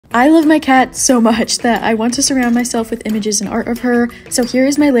I love my cat so much that I want to surround myself with images and art of her, so here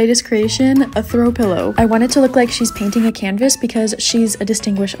is my latest creation, a throw pillow. I want it to look like she's painting a canvas because she's a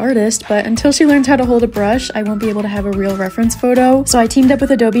distinguished artist, but until she learns how to hold a brush, I won't be able to have a real reference photo. So I teamed up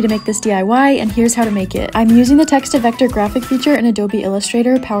with Adobe to make this DIY, and here's how to make it. I'm using the text-to-vector graphic feature in Adobe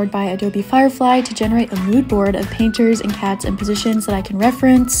Illustrator powered by Adobe Firefly to generate a mood board of painters and cats and positions that I can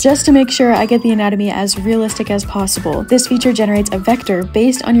reference, just to make sure I get the anatomy as realistic as possible. This feature generates a vector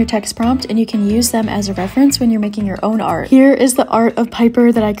based on your text prompt, and you can use them as a reference when you're making your own art. Here is the art of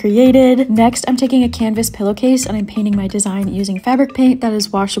Piper that I created. Next, I'm taking a canvas pillowcase and I'm painting my design using fabric paint that is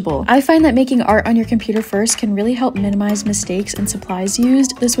washable. I find that making art on your computer first can really help minimize mistakes and supplies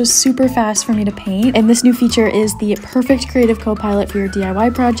used. This was super fast for me to paint, and this new feature is the perfect creative co-pilot for your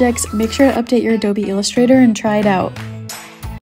DIY projects. Make sure to update your Adobe Illustrator and try it out.